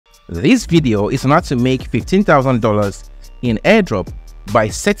This video is on how to make $15,000 in Airdrop by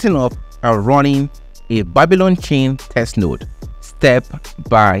setting up and running a Babylon chain test node step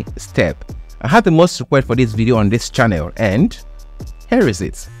by step. I had the most request for this video on this channel, and here is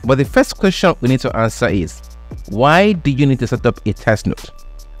it. But the first question we need to answer is, why do you need to set up a test node?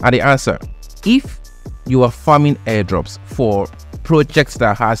 And the answer, if you are farming airdrops for projects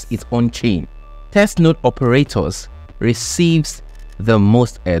that has its own chain, test node operators receives the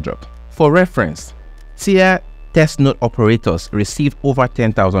most airdrop. For reference, tier test node operators received over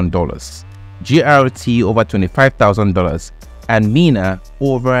 $10,000, GRT over $25,000, and Mina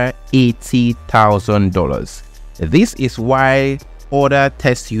over $80,000. This is why other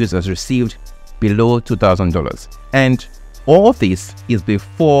test users received below $2,000, and all this is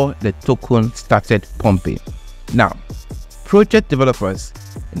before the token started pumping. Now, project developers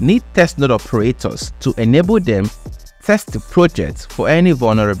need test node operators to enable them test the project for any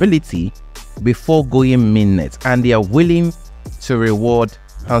vulnerability before going mainnet, and they are willing to reward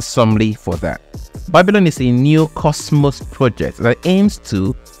handsomely for that. Babylon is a new Cosmos project that aims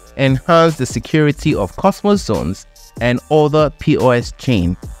to enhance the security of Cosmos zones and other POS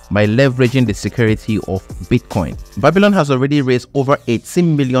chain by leveraging the security of Bitcoin. Babylon has already raised over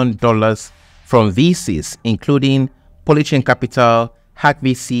 $18 million from VCs, including Polychain Capital, Hack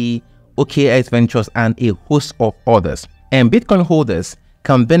VC, OKX Ventures, and a host of others. And Bitcoin holders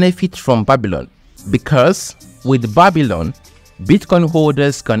can benefit from Babylon because with Babylon, Bitcoin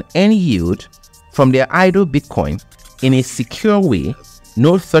holders can earn yield from their idle Bitcoin in a secure way,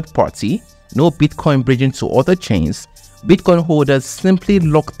 no third party, no Bitcoin bridging to other chains. Bitcoin holders simply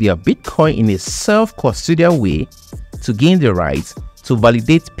lock their Bitcoin in a self-custodial way to gain the right to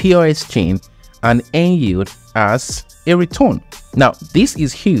validate POS chain and earn yield as a return. Now, this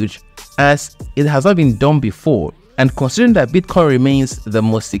is huge as it has not been done before, and considering that Bitcoin remains the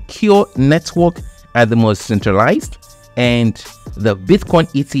most secure network and the most centralized, and the Bitcoin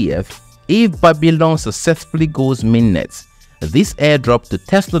ETF, if Babylon successfully goes mainnet, this airdrop to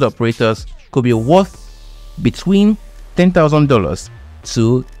test node operators could be worth between $10,000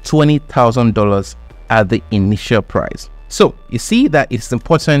 to $20,000 at the initial price. So you see that it's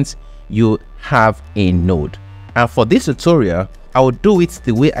important you have a node. And for this tutorial, I will do it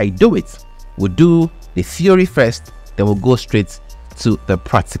the way I do it. We'll do the theory first, then we'll go straight to the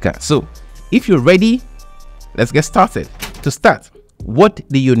practical. So if you're ready, let's get started. To start, what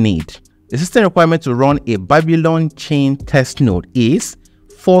do you need? The system requirement to run a Babylon chain test node is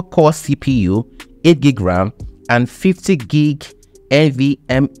 4-core CPU, 8GB RAM, and 50GB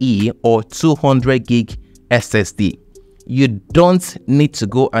NVMe or 200GB SSD. You don't need to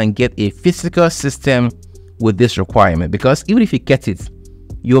go and get a physical system with this requirement, because even if you get it,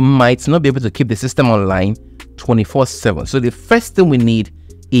 you might not be able to keep the system online 24/7. So the first thing we need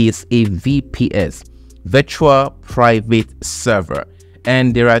is a VPS, virtual private server,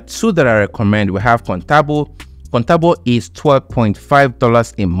 and there are two that I recommend. We have Contabo. Contabo is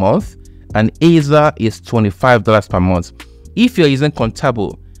 $12.5 a month, and Aza is $25 per month. If you're using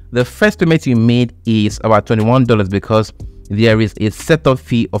Contabo, the first payment you made is about $21 because there is a setup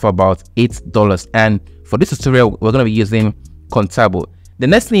fee of about $8. And for this tutorial, we're going to be using Contabo. The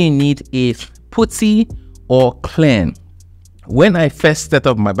next thing you need is Putty or Clan. When I first set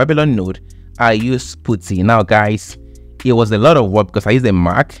up my Babylon node, I used Putty. Now guys, it was a lot of work because I use a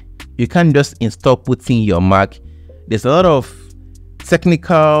Mac. You can't just install Putty in your Mac. There's a lot of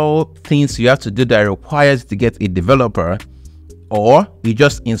technical things you have to do that requires to get a developer, or you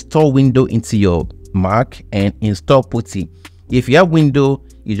just install Windows into your Mac and install Putty. If you have Windows,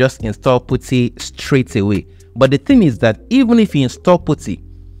 you just install Putty straight away. But the thing is that even if you install Putty,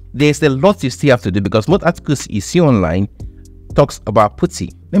 there's a lot you still have to do, because most articles you see online talks about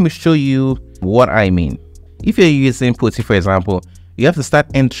Putty. Let me show you what I mean. If you're using Putty, for example, you have to start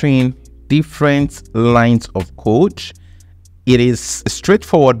entering different lines of code. It is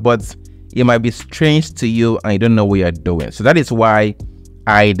straightforward, but it might be strange to you and you don't know what you're doing. So that is why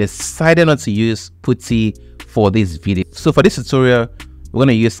I decided not to use Putty for this video. So for this tutorial, we're going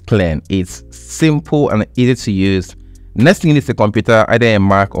to use Clan. It's simple and easy to use. Next thing you need is a computer, either a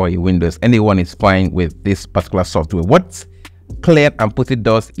Mac or a Windows. Anyone is fine with this particular software. What Clan and Putty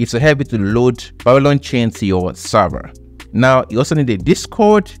does is to help you to load Babylon chain to your server. Now, you also need a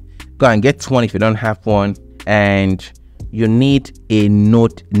Discord. Go and get one if you don't have one. And you need a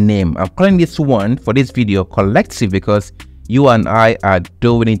node name. I'm calling this one for this video Collective because you and I are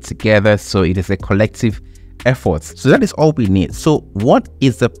doing it together, so it is a collective effort. So that is all we need. So what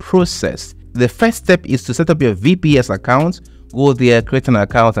is the process? The first step is to set up your VPS account. Go there, create an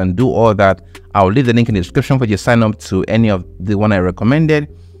account, and do all that. I'll leave the link in the description for you to sign up to any of the one I recommended.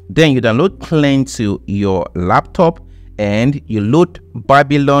 Then you download Clean to your laptop and you load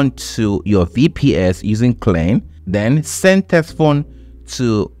Babylon to your VPS using Clean. Then send test phone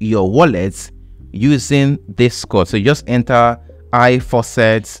to your wallet using this code. So you just enter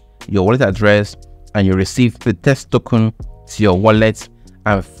I-Faucet, your wallet address, and you receive the test token to your wallet.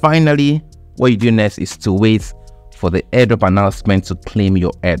 And finally, what you do next is to wait for the airdrop announcement to claim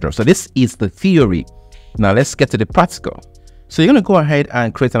your airdrop. So this is the theory. Now let's get to the practical. So you're going to go ahead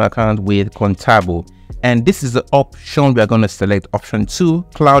and create an account with Contabo. And this is the option we are going to select. Option 2,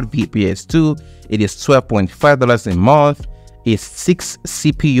 Cloud VPS 2. It is $12.5 a month. It's 6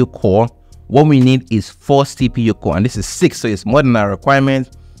 CPU core. What we need is 4 CPU core, and this is 6, so it's more than our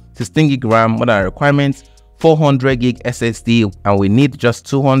requirement. 16 gig RAM, more than our requirement. 400 gig SSD, and we need just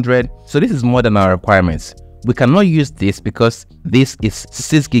 200. So this is more than our requirements. We cannot use this because this is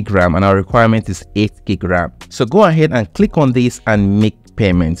 6 gig RAM and our requirement is 8 gig RAM. So go ahead and click on this and make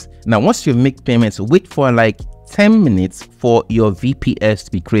payments. Now, once you make payments, wait for like 10 minutes for your VPS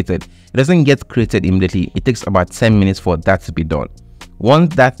to be created. It doesn't get created immediately. It takes about 10 minutes for that to be done.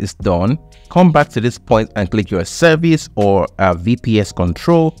 Once that is done, come back to this point and click your service or VPS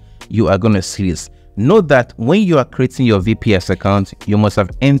control. You are going to see this. Note that when you are creating your VPS account, you must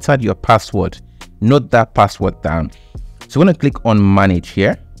have entered your password. Note that password down. So we're going to click on manage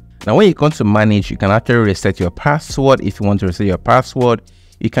here. Now, when you come to manage, you can actually reset your password. If you want to reset your password,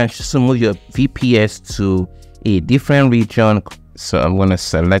 you can just move your VPS to a different region. So I'm going to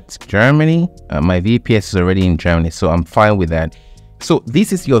select Germany. My VPS is already in Germany, so I'm fine with that. So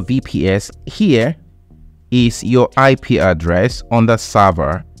this is your VPS. Here is your IP address on the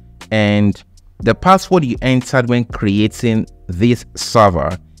server, and the password you entered when creating this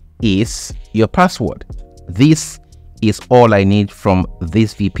server is your password. This is all I need from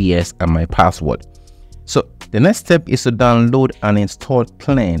this VPS and my password. So the next step is to download and install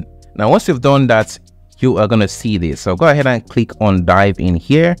Clean. Now, once you've done that, you are going to see this. So go ahead and click on dive in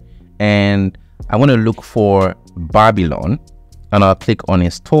here, and I want to look for Babylon, and I'll click on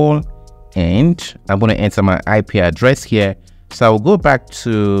install, and I'm going to enter my IP address here. So I'll go back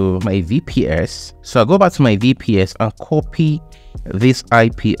to my VPS. So I'll go back to my VPS and copy this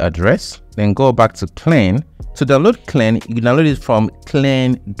IP address, then go back to Clean. To download Clean, you can download it from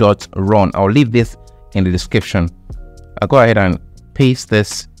clean.run. I'll leave this in the description. I'll go ahead and paste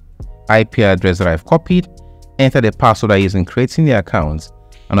this IP address that I've copied, enter the password I use in creating the account,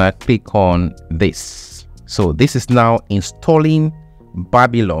 and I click on this. So this is now installing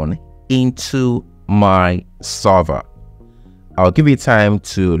Babylon into my server. I'll give you time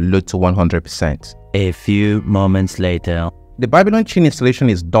to load to 100%. A few moments later. The Babylon chain installation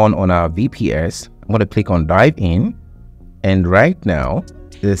is done on our VPS. I'm going to click on dive in, and right now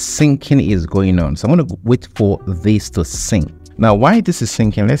the syncing is going on. So I'm going to wait for this to sync. Now, while this is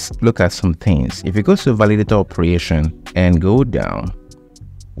syncing, let's look at some things. If you go to validator operation and go down,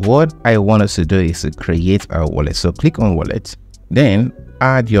 what I want us to do is to create our wallet. So click on wallet, then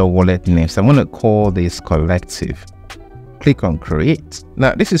add your wallet name. So I'm going to call this collective. Click on create.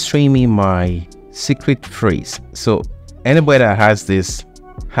 Now this is showing me my secret phrase. So anybody that has this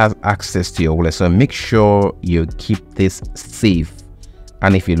has access to your wallet. So make sure you keep this safe.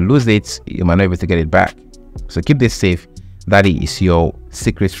 And if you lose it, you might not be able to get it back. So keep this safe. That is your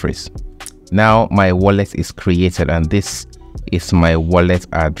secret phrase. Now my wallet is created, and this is my wallet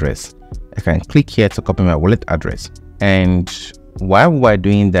address. I can click here to copy my wallet address. And while we're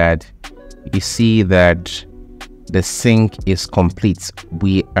doing that, you see that the sync is complete.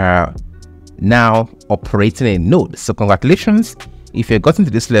 We are now operating a node. So congratulations. If you've gotten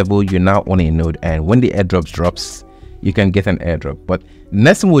to this level, you're now on a node, and when the airdrop drops, you can get an airdrop. But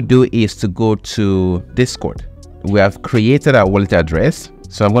next thing we'll do is to go to Discord. We have created our wallet address.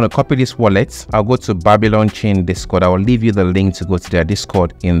 So I'm going to copy this wallet. I'll go to Babylon Chain Discord. I will leave you the link to go to their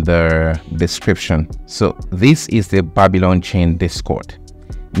Discord in the description. So this is the Babylon Chain Discord.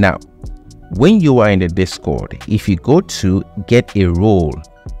 Now, when you are in the Discord, if you go to get a role,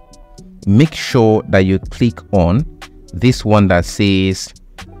 make sure that you click on this one that says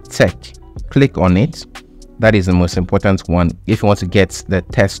tech. Click on it. That is the most important one if you want to get the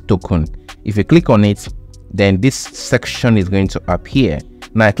test token. If you click on it, then this section is going to appear.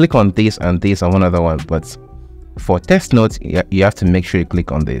 Now I click on this and this and one other one, but for test notes, you have to make sure you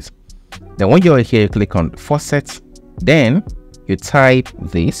click on this. Then when you're here, you click on faucet, then you type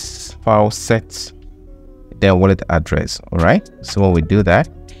this faucet, then wallet address. All right, so when we do that,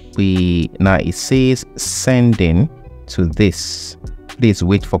 now it says sending to this. Please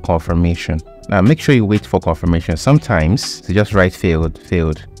wait for confirmation. Now make sure you wait for confirmation. Sometimes you just write failed.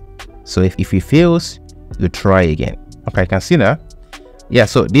 So if it fails, you try again. Okay, I can see that. Yeah,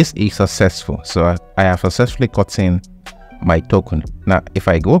 so this is successful. So I have successfully gotten my token. Now, if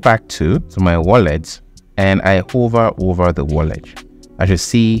I go back to my wallet and I hover over the wallet, I should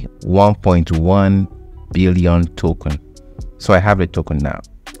see 1.1 billion token. So I have the token now.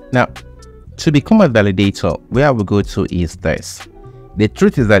 Now, to become a validator, where I will go to is this. The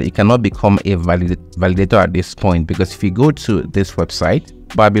truth is that you cannot become a validator at this point, because if you go to this website,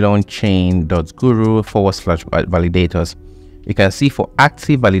 babylonchain.guru/validators, you can see for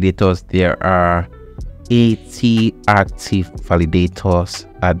active validators, there are 80 active validators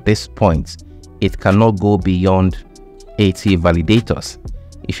at this point. It cannot go beyond 80 validators.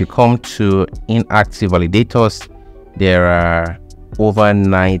 If you come to inactive validators, there are over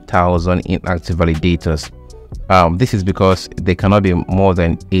 9,000 inactive validators. This is because there cannot be more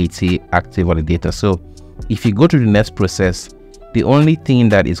than 80 active validators. So if you go to the next process, the only thing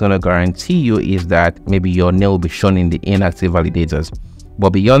that is going to guarantee you is that maybe your name will be shown in the inactive validators.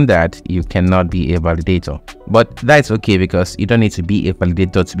 But beyond that, you cannot be a validator. But that's okay, because you don't need to be a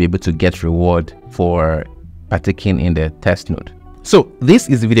validator to be able to get reward for partaking in the test node. So this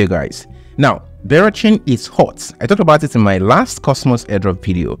is the video, guys. Now, Berachain is hot. I talked about it in my last Cosmos airdrop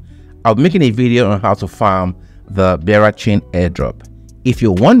video. I'll be making a video on how to farm the Berachain airdrop. If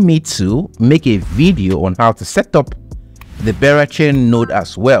you want me to make a video on how to set up the Berachain node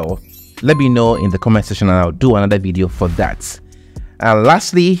as well, let me know in the comment section and I'll do another video for that. And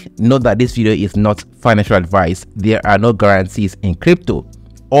lastly, note that this video is not financial advice. There are no guarantees in crypto.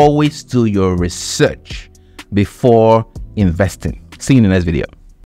 Always do your research before investing. See you in the next video.